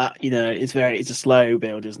off the bat. It's a slow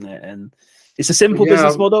build, isn't it? And it's a But simple yeah,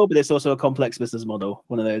 business model, but it's also a complex business model.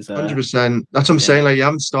 One of those. 100%. That's what I'm Yeah, saying. Like you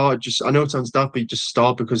haven't started. Just I know it sounds daft, but you just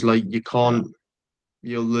start because like you yeah, can't.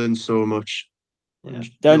 You'll learn so much, yeah. and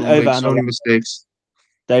Don't you'll make so overanalyze. many mistakes.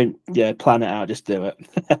 Don't plan it out. Just do it.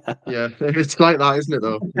 Yeah, it's like that, isn't it?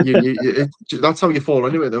 Though that's how you fall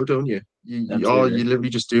into it, though, don't you? Absolutely. You're literally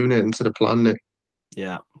just doing it instead of planning it.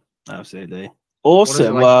 Yeah, absolutely. What is it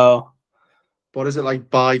Awesome. like? Well. what is it like?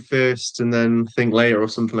 Buy first and then think later, or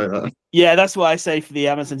something like that. Yeah, that's what I say for the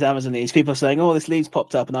Amazon leads. People are saying, "Oh, this lead's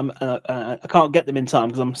popped up," and I can't get them in time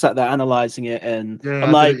because I'm sat there analyzing it, and Yeah,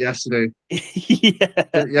 I'm I did it like, yesterday.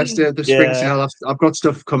 yeah, Yesterday, the spring yeah, sale, I've got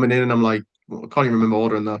stuff coming in, and I'm like, well, I can't even remember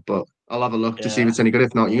ordering that, but I'll have a look to see if yeah. it's any good.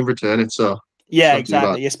 If not, you can return it, so it's Yeah, not too bad.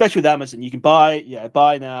 exactly. Especially with Amazon, you can buy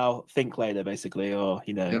now, think later, basically, or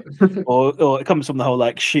Yeah. or it comes from the whole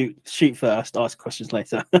like shoot first, ask questions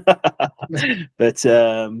later. But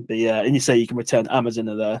yeah, and you say you can return. Amazon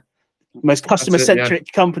are the most That's customer it. Yeah.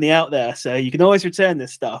 centric company out there, so you can always return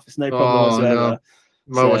this stuff. It's no problem Oh no, whatsoever.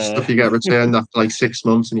 most So stuff you get returned after like 6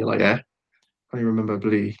 months, and you're like, yeah, I can't even remember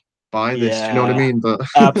bloody buying this. Do you know what I yeah, mean? But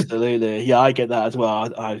absolutely. Yeah, I get that as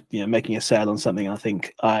well. Making a sale on something, I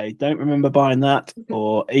think I don't remember buying that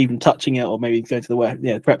or even touching it, or maybe going to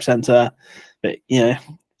the prep center. But you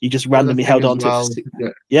just the other randomly thing held as on to it.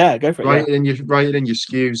 well, yeah, Yeah, go for it. Yeah, write it in your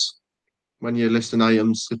SKUs when you're listing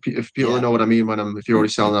items. If people yeah, know what I mean when if you're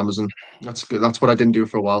already selling Amazon, that's good. That's what I didn't do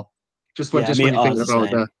for a while. yeah. Just Me, when you're I was thinking the about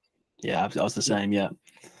same. it, Yeah, I was the same. Yeah,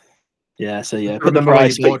 yeah. So yeah, put the remember where you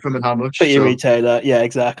price, bought it from and how put much. your So retailer. Yeah,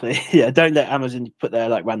 exactly. Yeah, don't let Amazon put their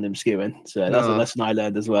like random SKU in. So that's a no, lesson I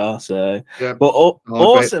learned as well. So, yeah, well, oh great,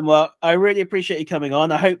 awesome. Well, I really appreciate you coming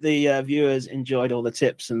on. I hope the viewers enjoyed all the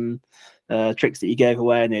tips and tricks that you gave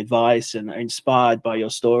away and the advice, and are inspired by your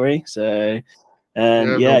story. So,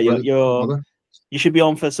 and yeah, yeah, no bother. you should be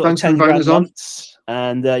on for sort of Thanks for 10 inviting grand us on. months,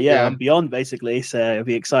 and yeah, Yeah, I'm beyond basically. So it'll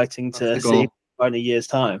be exciting that's to the see goal. in a year's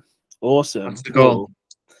time. That's Awesome, the goal. cool.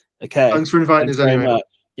 Okay, Thanks for inviting thanks us very anyway. much.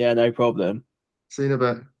 Yeah, no problem. See you in a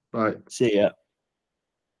bit. Bye. See ya.